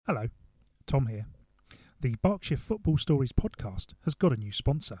Hello, Tom here. The Berkshire Football Stories podcast has got a new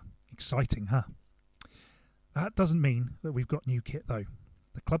sponsor. Exciting, huh? That doesn't mean that we've got new kit though.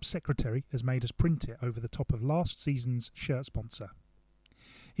 The club secretary has made us print it over the top of last season's shirt sponsor.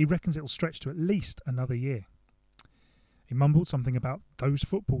 He reckons it'll stretch to at least another year. He mumbled something about those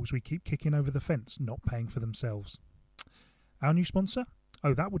footballs we keep kicking over the fence not paying for themselves. Our new sponsor?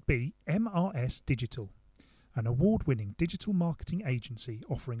 Oh, that would be MRS Digital, an award-winning digital marketing agency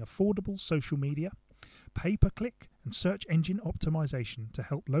offering affordable social media, pay-per-click and search engine optimization to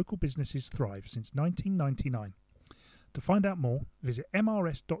help local businesses thrive since 1999. To find out more, visit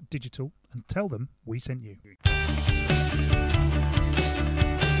mrs.digital and tell them we sent you.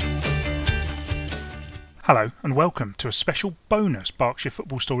 Hello and welcome to a special bonus Berkshire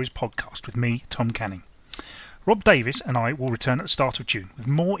Football Stories podcast with me, Tom Canning. Rob Davis and I will return at the start of June with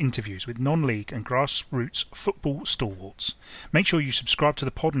more interviews with non-league and grassroots football stalwarts. Make sure you subscribe to the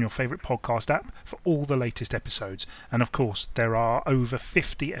pod on your favourite podcast app for all the latest episodes. And of course, there are over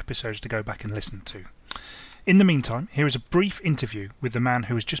 50 episodes to go back and listen to. In the meantime, here is a brief interview with the man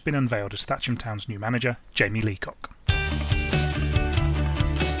who has just been unveiled as Thatcham Town's new manager, Jamie Leacock.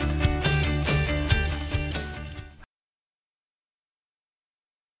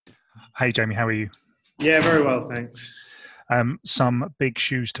 Hey Jamie, how are you? Yeah, very well, thanks. Some big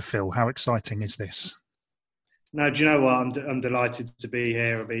shoes to fill. How exciting is this? No, do you know what? I'm delighted to be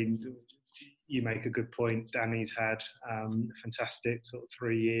here. I mean, you make a good point. Danny's had a fantastic sort of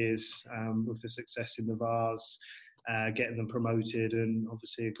 3 years with the success in the Vars, getting them promoted, and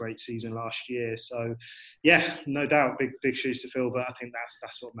obviously a great season last year. So, yeah, no doubt, big shoes to fill. But I think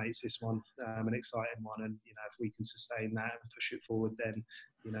that's what makes this one an exciting one. And you know, if we can sustain that and push it forward, then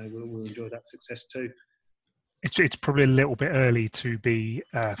you know we'll enjoy that success too. It's probably a little bit early to be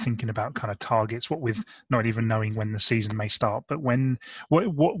thinking about kind of targets, what with not even knowing when the season may start. But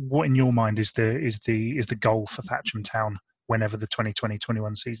what in your mind is the goal for Thatcham Town whenever the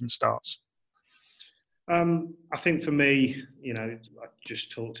 2020-21 season starts? I think for me, you know, I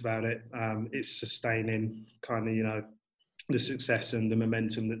just talked about it. It's sustaining kind of, you know, the success and the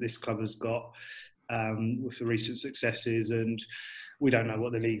momentum that this club has got with the recent successes. And we don't know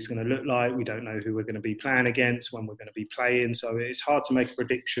what the league's going to look like. We don't know who we're going to be playing against, when we're going to be playing. So it's hard to make a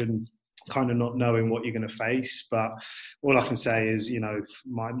prediction, kind of not knowing what you're going to face. But all I can say is, you know,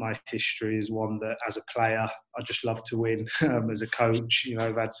 my history is one that as a player, I just love to win. As a coach, you know,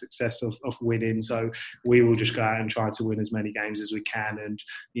 I've had success of winning. So we will just go out and try to win as many games as we can. And,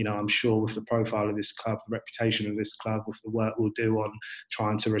 you know, I'm sure with the profile of this club, the reputation of this club, with the work we'll do on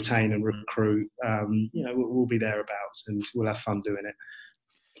trying to retain and recruit, you know, we'll be thereabouts and we'll have fun doing it.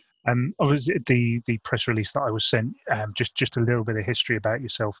 Obviously, the press release that I was sent, just a little bit of history about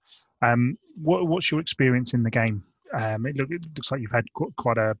yourself. What's your experience in the game? It looks like you've had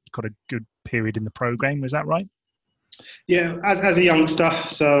quite a good period in the program. Is that right? Yeah, as a youngster.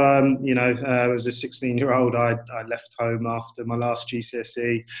 So, you know, as a 16-year-old, I left home after my last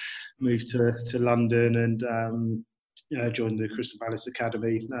GCSE, moved to London and joined the Crystal Palace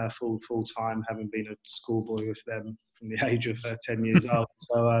Academy full time, having been a schoolboy with them from the age of 10 years old.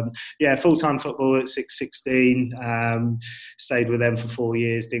 So, full-time football at 16. Stayed with them for 4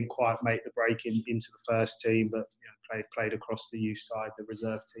 years, didn't quite make the break into the first team, but you know, played across the youth side, the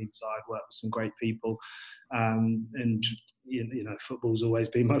reserve team side, worked with some great people. And you know, football's always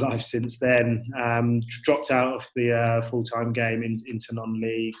been my life since then. Dropped out of the full-time game into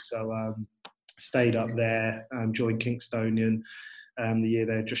non-league, so stayed up there, joined Kingstonian the year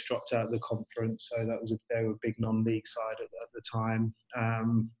they just dropped out of the conference, so they were a big non-league side at the time.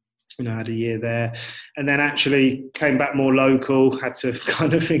 You know, had a year there, and then actually came back more local. Had to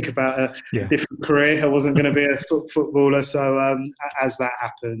kind of think about a different career. I wasn't going to be a footballer, so as that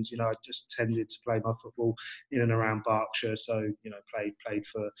happened, you know, I just tended to play my football in and around Berkshire. So you know, played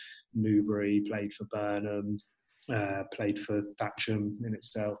for Newbury, played for Burnham, played for Thatcham in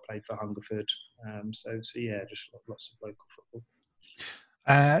itself, played for Hungerford. So yeah, just lots of local football.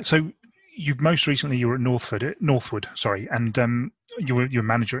 So you most recently you were at Northwood, and you were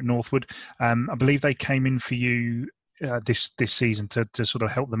manager at Northwood. I believe they came in for you this season to sort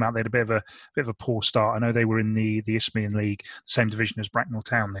of help them out. They had a bit of a poor start. I know they were in the Isthmian League, same division as Bracknell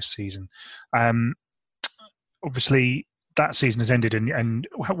Town this season. Obviously, that season has ended, and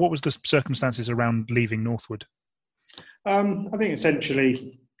what was the circumstances around leaving Northwood? I think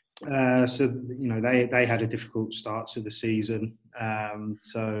essentially, so you know, they had a difficult start to the season.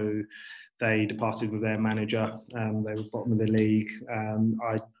 So they departed with their manager. They were bottom of the league.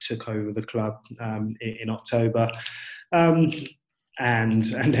 I took over the club in October.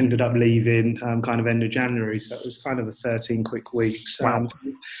 and ended up leaving kind of end of January. So it was kind of a 13 quick weeks. Wow.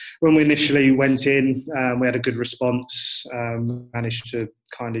 When we initially went in, we had a good response, managed to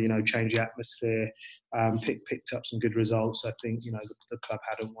kind of, change the atmosphere, picked up some good results. I think, the club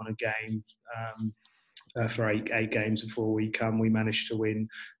hadn't won a game for eight games before we managed to win,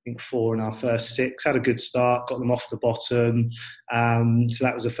 I think, 4 in our first 6. Had a good start, got them off the bottom. So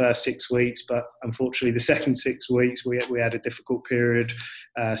that was the first 6 weeks. But unfortunately, the second 6 weeks, we had a difficult period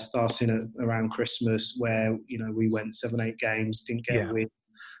starting around Christmas where, we went 7-8 games, didn't get a win.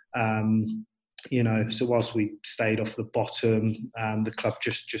 So whilst we stayed off the bottom, the club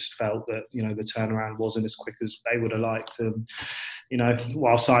just felt that, the turnaround wasn't as quick as they would have liked.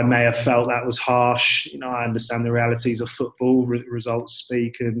 Whilst I may have felt that was harsh, I understand the realities of football, results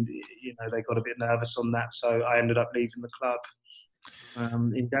speak, and, they got a bit nervous on that. So I ended up leaving the club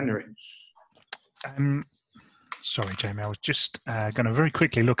in January. Sorry, Jamie, I was just going to very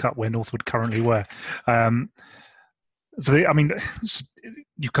quickly look up where Northwood currently were. So you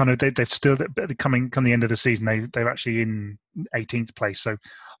they're still coming the end of the season. They're actually in 18th place. So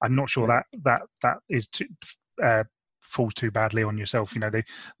I'm not sure that is falls too badly on yourself. You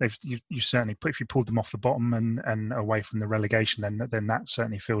certainly if you pulled them off the bottom and away from the relegation, then that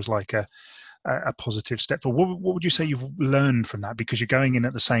certainly feels like a positive step forward. What would you say you've learned from that? Because you're going in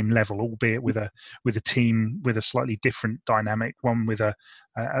at the same level, albeit with a team with a slightly different dynamic, one with I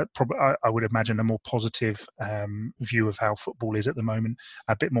would imagine a more positive view of how football is at the moment,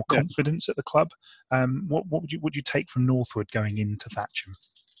 a bit more confidence at the club. What would you take from Northwood going into Thatcham?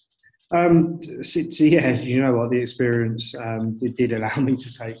 You know what, the experience did allow me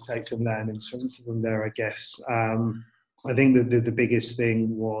to take some learnings from there, I guess. I think the biggest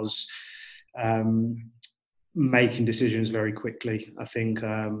thing was making decisions very quickly. I think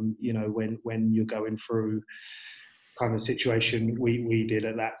when you're going through kind of situation we did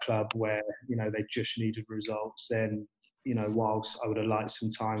at that club where they just needed results, then whilst I would have liked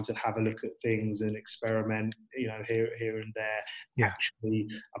some time to have a look at things and experiment here and there, actually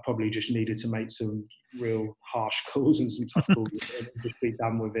I probably just needed to make some real harsh calls and some tough calls and just be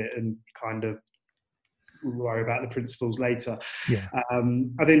done with it and kind of worry about the principles later.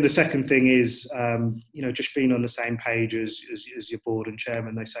 I think the second thing is just being on the same page as your board and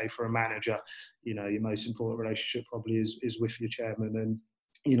chairman. They say for a manager, your most important relationship probably is with your chairman, and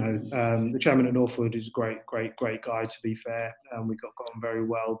the chairman at Northwood is a great guy, to be fair. We got on very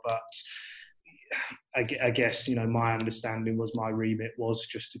well, but I guess my understanding was my remit was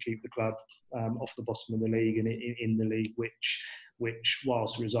just to keep the club off the bottom of the league and in the league, which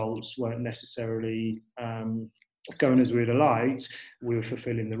whilst results weren't necessarily going as we'd have liked, we were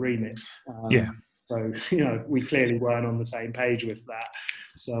fulfilling the remit. So we clearly weren't on the same page with that.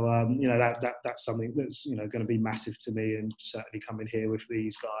 So that's something that's going to be massive to me, and certainly coming here with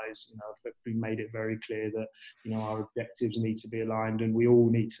these guys, we made it very clear that our objectives need to be aligned, and we all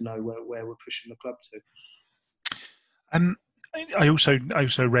need to know where we're pushing the club to. I also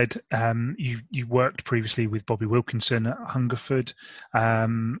read you worked previously with Bobby Wilkinson at Hungerford,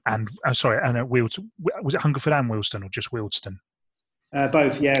 and at Wealdstone. Was it Hungerford and Wealdstone, or just Wealdstone?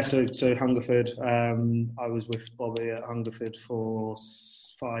 Both, yeah. So Hungerford, I was with Bobby at Hungerford for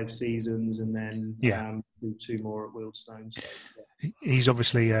 5 seasons, and then two more at Wealdstone. So, He's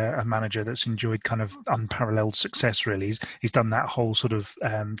obviously a manager that's enjoyed kind of unparalleled success. Really, he's done that whole sort of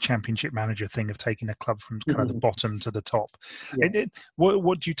championship manager thing of taking a club from kind of the bottom to the top.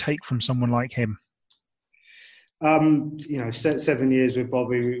 What do you take from someone like him? 7 years with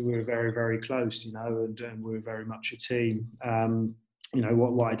Bobby, we were very, very close, and we were very much a team.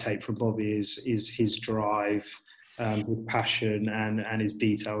 What I take from Bobby is his drive, his passion, and his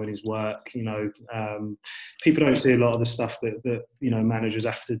detail in his work. People don't see a lot of the stuff that managers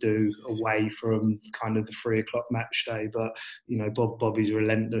have to do away from kind of the 3 o'clock match day. But Bobby's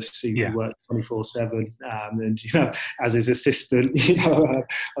relentless. He works 24/7, and as his assistant, I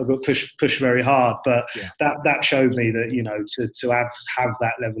got pushed very hard. But that showed me that to have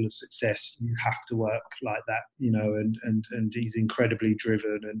that level of success, you have to work like that. And he's incredibly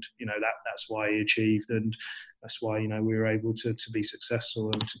driven, and that's why he achieved, and that's why we were able to be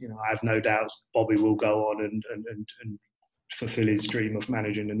successful. And I have no doubts Bobby will go on and fulfil his dream of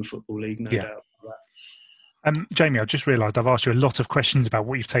managing in the Football League. No doubt about that. Jamie, I just realised I've asked you a lot of questions about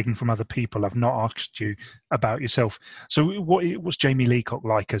what you've taken from other people. I've not asked you about yourself. So, what's Jamie Leacock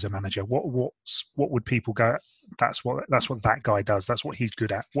like as a manager? What would people go? That's what that guy does. That's what he's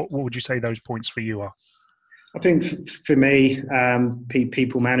good at. What would you say those points for you are? I think for me,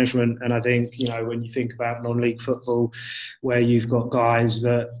 people management, and I think when you think about non-league football, where you've got guys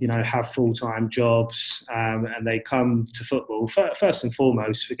that have full-time jobs and they come to football first and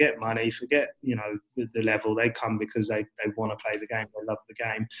foremost, forget money, forget the level. They come because they want to play the game, they love the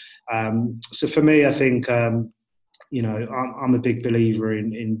game. So for me, I think. I'm a big believer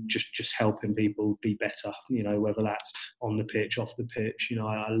in just helping people be better, whether that's on the pitch, off the pitch.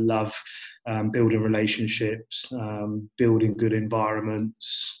 I love building relationships, building good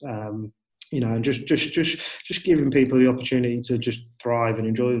environments, and just giving people the opportunity to just thrive and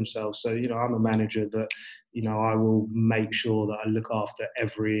enjoy themselves. So, I'm a manager that, I will make sure that I look after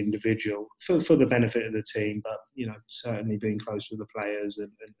every individual for the benefit of the team, but, certainly being close with the players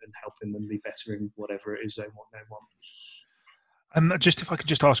and helping them be better in whatever it is they want. Just if I could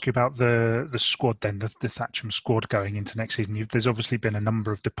just ask you about the squad then, the Thatcham squad going into next season. There's obviously been a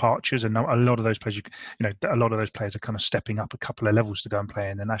number of departures, and a lot of those players, a lot of those players are kind of stepping up a couple of levels to go and play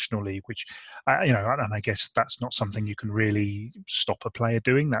in the National League, which, and I guess that's not something you can really stop a player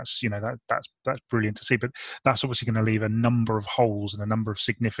doing. That's that's brilliant to see, but that's obviously going to leave a number of holes and a number of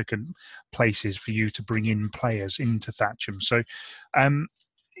significant places for you to bring in players into Thatcham. So,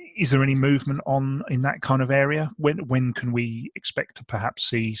 is there any movement in that kind of area? When can we expect to perhaps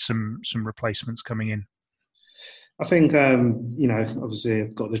see some replacements coming in? I think obviously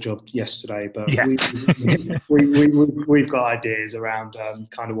I've got the job yesterday, but yeah. we've got ideas around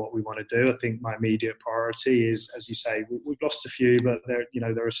kind of what we want to do. I think my immediate priority is, as you say, we've lost a few, but there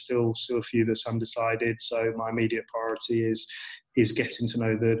are still a few that's undecided. So my immediate priority is getting to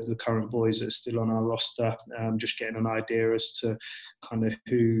know the current boys that are still on our roster, just getting an idea as to kind of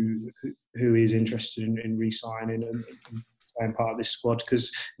who is interested in re-signing and staying part of this squad.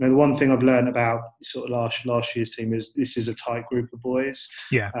 Because the one thing I've learned about sort of last year's team is this is a tight group of boys.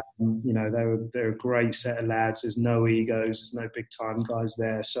 Yeah. They're a great set of lads. There's no egos. There's no big time guys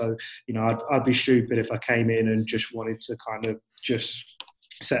there. So I'd be stupid if I came in and just wanted to kind of just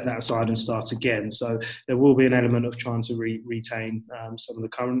set that aside and start again. So there will be an element of trying to retain some of the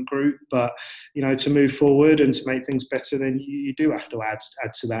current group, but to move forward and to make things better, then you do have to add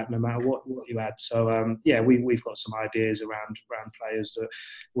to that, no matter what you add. So we've got some ideas around players that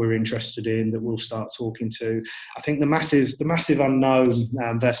we're interested in that we'll start talking to. I think the massive unknown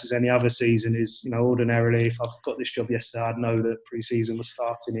versus any other season is ordinarily if I've got this job yesterday, I'd know that pre-season was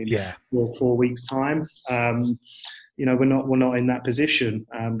starting in 4 weeks' time. We're not in that position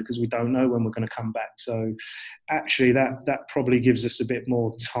because we don't know when we're going to come back. So actually that probably gives us a bit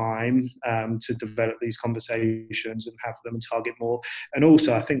more time to develop these conversations and have them and target more. And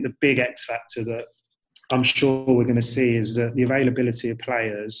also I think the big X factor that I'm sure we're going to see is that the availability of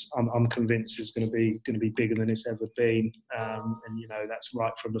players, I'm convinced, is going to be bigger than it's ever been. And that's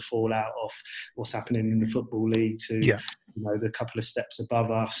right from the fallout of what's happening in the Football League to the couple of steps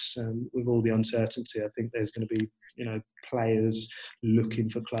above us. And with all the uncertainty, I think there's going to be players looking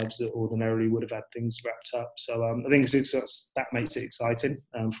for clubs that ordinarily would have had things wrapped up. So I think that makes it exciting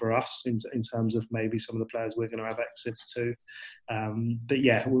for us in terms of maybe some of the players we're going to have access to. But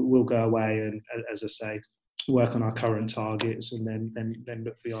we'll go away and, as I say, work on our current targets and then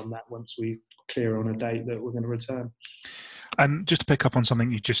look beyond that once we're clear on a date that we're going to return. Just to pick up on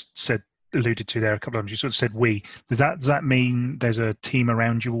something you just alluded to there a couple of times, you sort of said we. Does that mean there's a team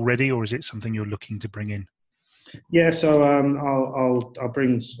around you already, or is it something you're looking to bring in? Yeah, so I'll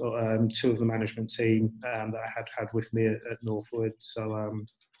bring two of the management team that I had with me at Northwood. So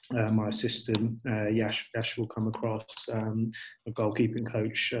my assistant Yash will come across, a goalkeeping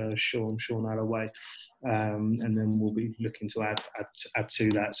coach Sean Alloway, and then we'll be looking to add to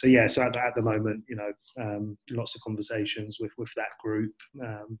that. So so at the moment, lots of conversations with that group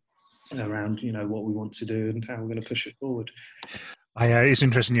around what we want to do and how we're going to push it forward. It's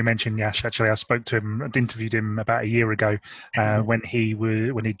interesting you mentioned Yash. Actually, I spoke to him, I'd interviewed him about a year ago when he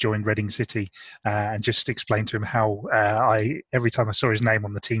joined Reading City, and just explained to him how every time I saw his name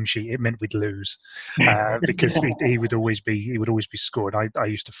on the team sheet, it meant we'd lose because he would always be scored. I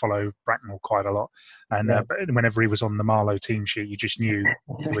used to follow Bracknell quite a lot, and but whenever he was on the Marlow team sheet, you just knew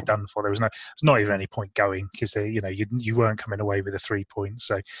you were done for. There was not even any point going because you weren't coming away with the 3 points.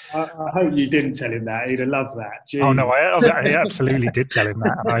 So I hope you didn't tell him that. He'd have loved that. Jeez. Oh no, I absolutely nearly did tell him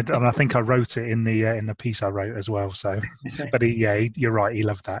that, and I think I wrote it in the piece I wrote as well. So, but you're right. He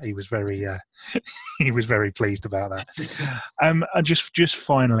loved that. He was very he was very pleased about that. And just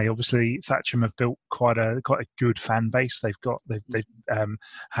finally, obviously, Thatcham have built quite a good fan base. They've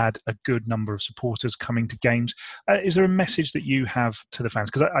had a good number of supporters coming to games. Is there a message that you have to the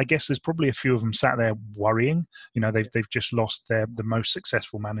fans? Because I guess there's probably a few of them sat there worrying. They've just lost the most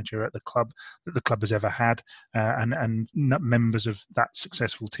successful manager at the club that the club has ever had, and members of that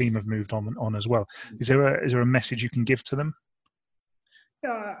successful team have moved on as well. Is there a message you can give to them?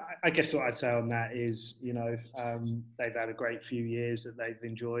 Yeah, I guess what I'd say on that is, they've had a great few years that they've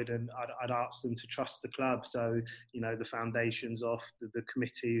enjoyed, and I'd ask them to trust the club. So, the foundation's off, the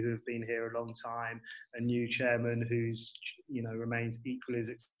committee who have been here a long time, a new chairman who's, remains equally as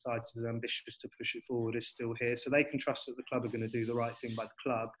excited and ambitious to push it forward is still here. So they can trust that the club are going to do the right thing by the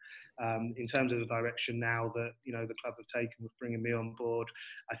club. In terms of the direction now that, the club have taken with bringing me on board,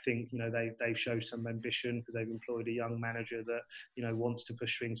 I think, they've shown some ambition because they've employed a young manager that, wants to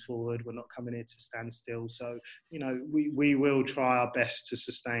push things forward. We're not coming here to stand still. So, we will try our best to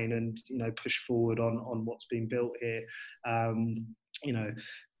sustain and, push forward on what's been built here.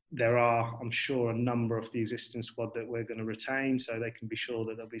 There are, I'm sure, a number of the existing squad that we're going to retain, so they can be sure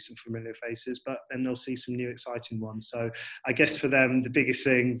that there'll be some familiar faces, but then they'll see some new exciting ones. So I guess for them, the biggest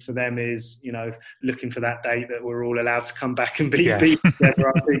thing for them is, looking for that date that we're all allowed to come back and be together.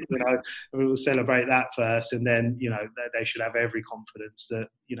 I think, we will celebrate that first, and then, they should have every confidence that,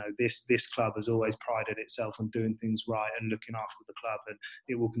 this club has always prided itself on doing things right and looking after the club, and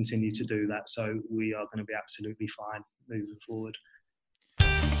it will continue to do that. So we are going to be absolutely fine moving forward.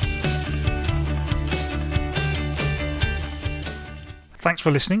 Thanks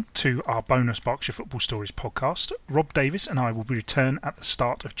for listening to our bonus Berkshire Football Stories podcast. Rob Davis and I will return at the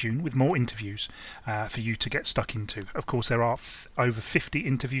start of June with more interviews for you to get stuck into. Of course, there are over 50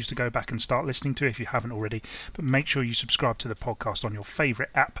 interviews to go back and start listening to if you haven't already, but make sure you subscribe to the podcast on your favourite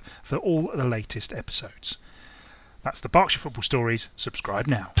app for all the latest episodes. That's the Berkshire Football Stories. Subscribe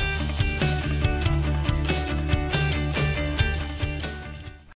now.